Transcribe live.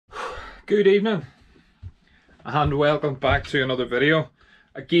Good evening and welcome back to another video.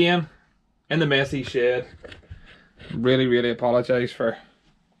 Again, in the messy shed. Really apologise for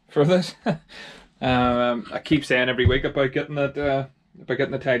this. I keep saying every week about getting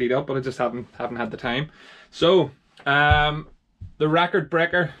it tidied up, but I just haven't had the time. So the record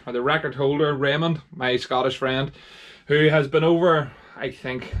breaker, or the record holder, Raymond, my Scottish friend, who has been over I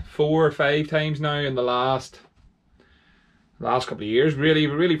think 4 or 5 times now in the last couple of years,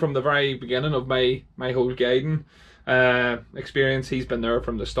 really from the very beginning of my whole guiding experience. He's been there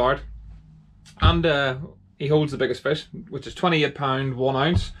from the start, and he holds the biggest fish, which is 28 pound 1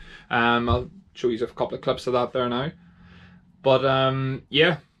 ounce. I'll show you a couple of clips of that there now. But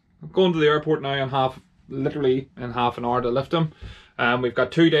yeah, I'm going to the airport now in literally in half an hour to lift him. We've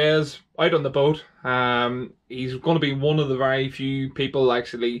got 2 days out on the boat. He's going to be one of the very few people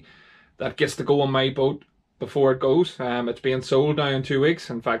actually that gets to go on my boat before it goes. It's being sold now in 2 weeks.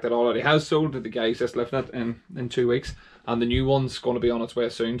 In fact, it already has sold to the guys just lifting it in 2 weeks, and the new one's going to be on its way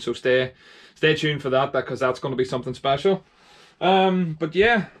soon. So stay tuned for that, because that's going to be something special. But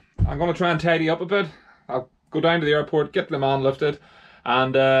yeah, I'm going to try and tidy up a bit. I'll go down to the airport, get the man lifted,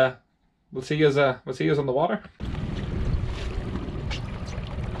 and we'll see you on the water.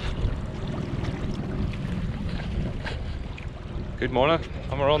 Good morning,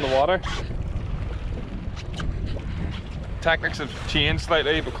 and we're on the water. Tactics have changed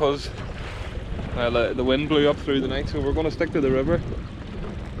slightly because the wind blew up through the night, so we're going to stick to the river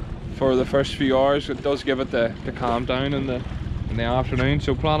for the first few hours. It does give it to calm down in the afternoon.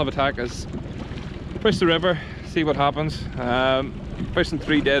 So plan of attack is push the river, see what happens. Fishing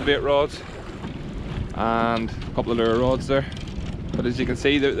 3 deadbait rods and a couple of lure rods there. But as you can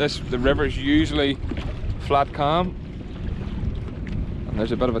see, the river is usually flat calm, and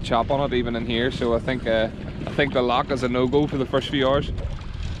there's a bit of a chop on it even in here. So I think the lock is a no-go for the first few hours.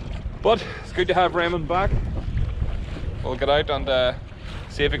 But it's good to have Raymond back. We'll get out and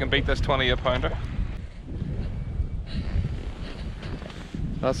see if we can beat this 28 pounder.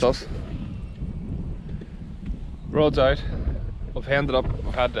 That's us. Road's out. We've had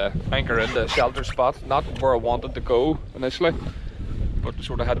to anchor in the shelter spot. Not where I wanted to go initially, but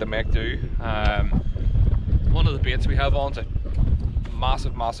sort of had to make do. One of the baits we have on is a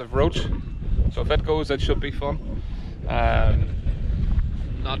massive roach. So if it goes, it should be fun.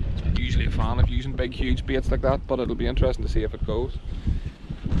 Not usually a fan of using big huge baits like that, but it'll be interesting to see if it goes.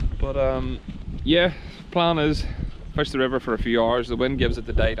 But yeah, plan is fish the river for a few hours. The wind gives it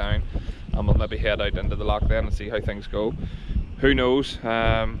the day down, and we'll maybe head out into the loch then and see how things go. Who knows,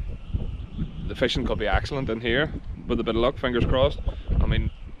 the fishing could be excellent in here with a bit of luck, fingers crossed. I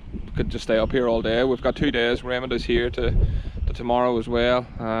mean, we could just stay up here all day. We've got 2 days. Raymond is here to tomorrow as well.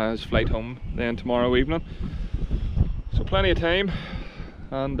 His flight home then tomorrow evening, so plenty of time,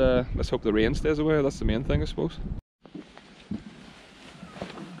 and let's hope the rain stays away. That's the main thing, I suppose.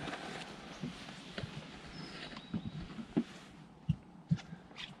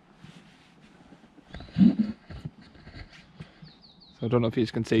 So I don't know if you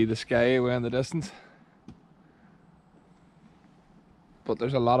can see the sky away in the distance, but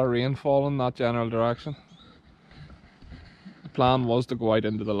there's a lot of rain falling in that general direction. Plan was to go out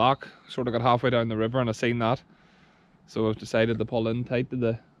into the loch, sort of got halfway down the river and I seen that, so I've decided to pull in tight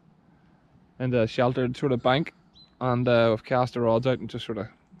to the sheltered sort of bank, and we've cast the rods out and just sort of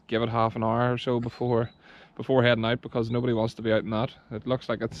give it half an hour or so before heading out, because nobody wants to be out in that. It looks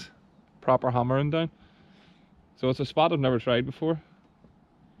like it's proper hammering down, so it's a spot I've never tried before.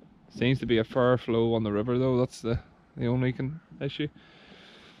 Seems to be a fair flow on the river though, that's the only issue,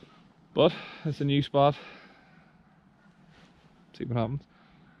 but it's a new spot. See what happens.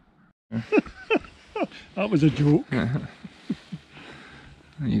 That was a joke. There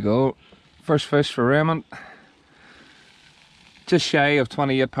you go. First fish for Raymond. Just shy of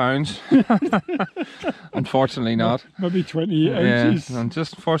 28 pounds. Unfortunately not. Maybe 28 ounces. Yeah,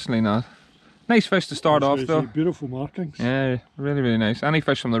 just fortunately not. Nice fish to start off though. Beautiful markings. Yeah, really nice. Any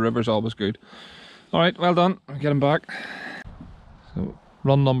fish from the river is always good. Alright, well done. I'll get him back. So,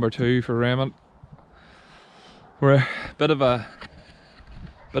 run number 2 for Raymond. We're a bit of a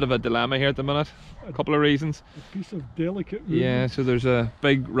dilemma here at the minute. A couple of reasons. A piece of delicate wood. Yeah, so there's a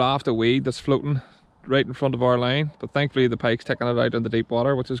big raft of weed that's floating right in front of our line, but thankfully the pike's taking it out in the deep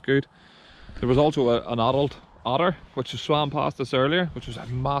water, which is good. There was also an adult otter which swam past us earlier, which was a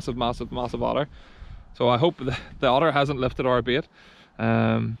massive otter. So I hope the otter hasn't lifted our bait,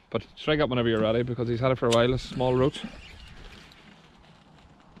 but strike up whenever you're ready, because he's had it for a while. A small roach.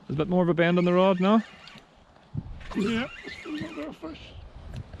 There's a bit more of a bend on the rod now. Yeah, still not there fish.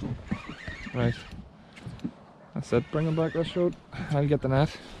 Right, that's it. Bring him back this road. I'll get the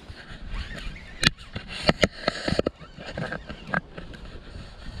net.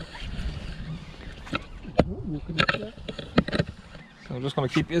 So I'm just going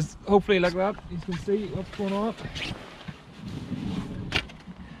to keep you hopefully like that. You can see what's going on.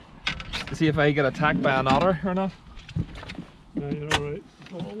 To see if I get attacked by an otter or not. Yeah, you're alright.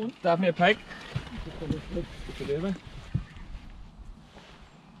 Definitely a pike. It's a baby.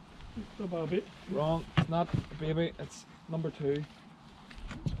 It's a baby. Wrong, it's not a baby, it's number 2.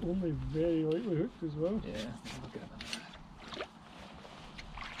 It's only very lightly hooked as well. Yeah, look at it.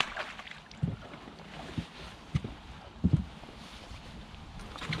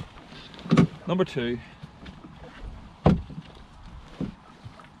 Number 2.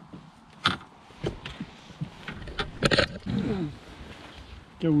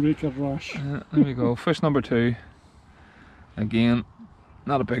 Gill Record Rash. There we go, fish number 2. Again,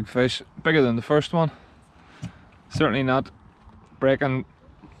 not a big fish, bigger than the first one. Certainly not breaking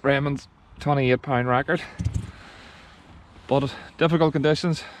Raymond's 28-pound record. But difficult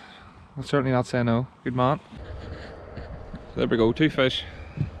conditions, I'll certainly not say no. Good man. So there we go, 2 fish.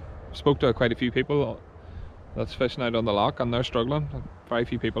 Spoke to quite a few people that's fishing out on the loch and they're struggling. Very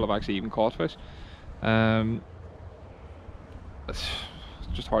few people have actually even caught fish. It's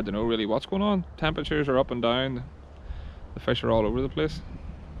just hard to know really what's going on. Temperatures are up and down. The fish are all over the place.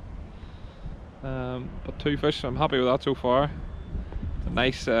 But 2 fish, I'm happy with that so far. A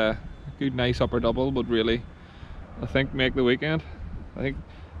nice, good nice upper double would really, I think, make the weekend. I think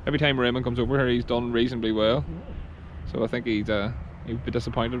every time Raymond comes over here he's done reasonably well. So I think he'd be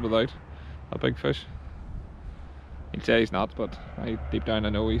disappointed without a big fish. He'd say he's not, but deep down I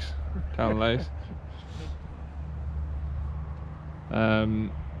know he's telling lies.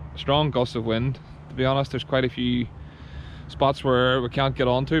 Strong gusts of wind. To be honest, there's quite a few spots where we can't get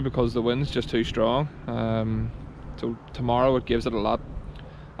onto because the wind's just too strong. So tomorrow it gives it a lot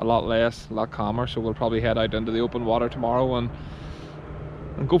less, a lot calmer. So we'll probably head out into the open water tomorrow and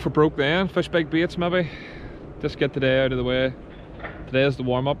go for broke then. Fish big baits maybe. Just get today out of the way. Today is the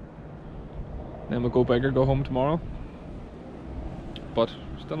warm up. Then we'll go bigger, go home tomorrow. But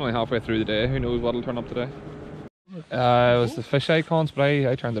still only halfway through the day. Who knows what'll turn up today. It was the fish icons, but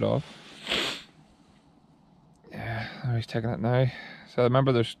I turned it off. Yeah, he's taking it now. So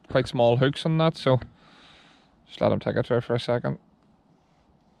remember there's quite small hooks on that, so just let him take it there for a second.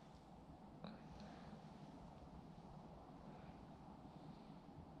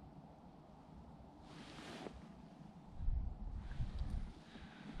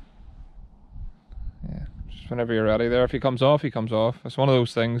 Yeah, just whenever you're ready there. If he comes off, he comes off. It's one of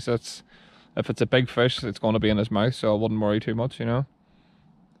those things that's, if it's a big fish, it's going to be in his mouth, so I wouldn't worry too much, you know.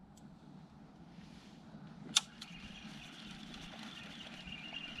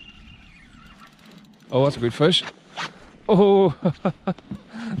 Oh, that's a good fish. Oh,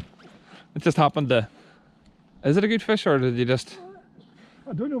 it just happened to... Is it a good fish or did you just...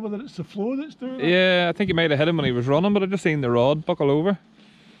 I don't know whether it's the flow that's doing it. Yeah, I think he might have hit him when he was running, but I just seen the rod buckle over.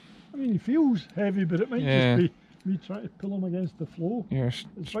 I mean, he feels heavy, but it might just be me trying to pull him against the flow. Yes.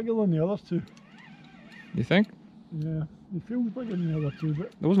 It's bigger than the others 2. You think? Yeah, he feels bigger than the other 2,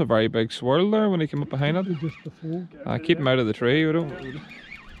 but... There wasn't a very big swirl there when he came up behind it. Just the flow. Keep him out of the tree, we don't...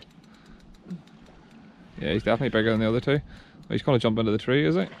 Yeah, he's definitely bigger than the other 2. He's going to jump into the tree,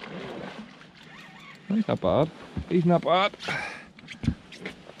 is he? He's not bad. He's not bad.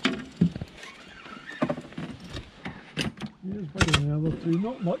 He is bigger than the other 2,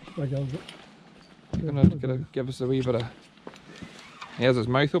 not much bigger, but... He's going to give us a wee bit of... He has his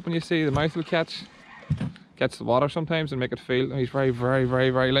mouth open, you see. The mouth will catch the water sometimes and make it feel... He's very, very,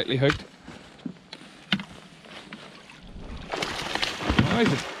 very, very lightly hooked.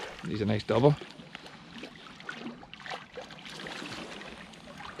 Oh, he's a nice double.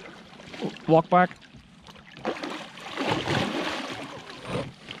 Walk back.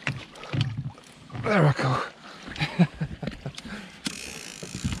 There we go.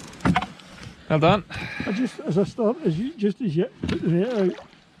 Well done. As you put the net out,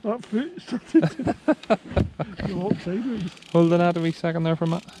 that foot started to walk sideways. Hold the net a wee second there for a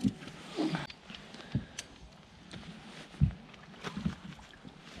minute.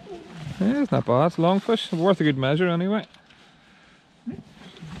 Yeah, it's not bad. It's a long fish. Worth a good measure anyway.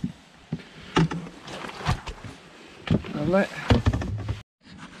 Lovely.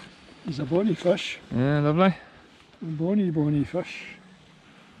 He's a bonny fish. Yeah, lovely. A bonny fish.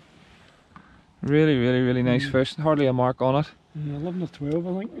 Really, really, really nice fish. Hardly a mark on it. Yeah, 11 or 12,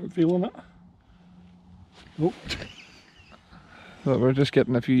 I think. I'm feeling it. Oh. But we're just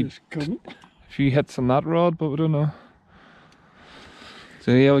getting a few hits on that rod, but we don't know.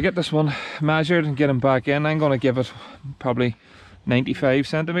 So yeah, we'll get this one measured and get him back in. I'm going to give it probably 95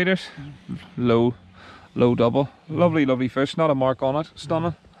 centimetres. Low double. Lovely, lovely fish. Not a mark on it.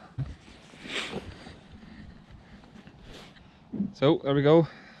 Stunning. So there we go,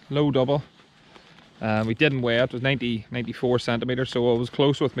 low double. We didn't weigh it, it was 94 centimetres, so I was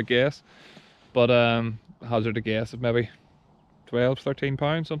close with my guess. But hazard a guess of maybe 12, 13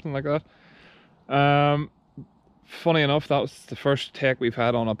 pounds, something like that. Funny enough, that was the first take we've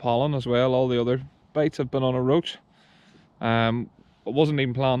had on a pollen as well. All the other bites have been on a roach. I wasn't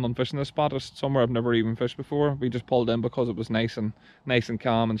even planning on fishing this spot. It's somewhere I've never even fished before. We just pulled in because it was nice and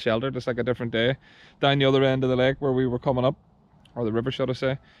calm and sheltered. It's like a different day. Down the other end of the lake where we were coming up, or the river should I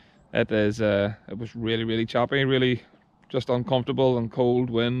say, it was really choppy, really just uncomfortable and cold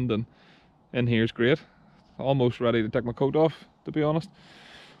wind, and in here's great. Almost ready to take my coat off, to be honest.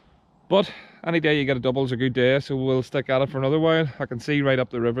 But any day you get a double is a good day, so we'll stick at it for another while. I can see right up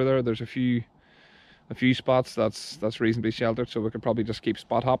the river there, there's a few spots that's reasonably sheltered, so we could probably just keep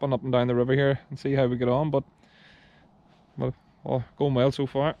spot hopping up and down the river here and see how we get on. But well, going well so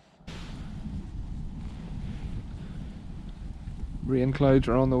far. Rain clouds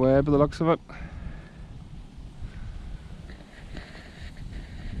are on the way by the looks of it.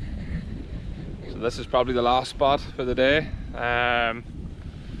 So this is probably the last spot for the day.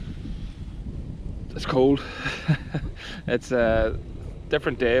 It's cold. It's a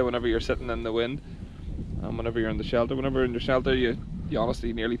different day whenever you're sitting in the wind and whenever you're in the shelter. Whenever you're in the shelter, you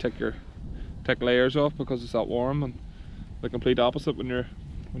honestly nearly take layers off because it's that warm, and the complete opposite when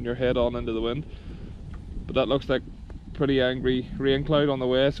you're head on into the wind. But that looks like pretty angry rain cloud on the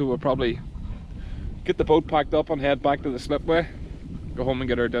way, so we'll probably get the boat packed up and head back to the slipway, go home and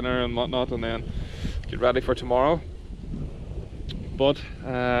get our dinner and whatnot, and then get ready for tomorrow. But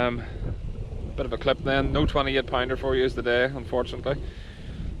bit of a clip then. No 28 pounder for you today, unfortunately.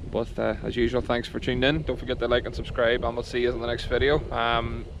 But as usual, thanks for tuning in. Don't forget to like and subscribe, and we'll see you in the next video.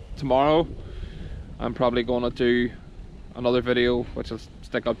 Tomorrow I'm probably going to do another video which will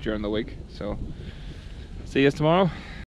stick up during the week, so see you tomorrow.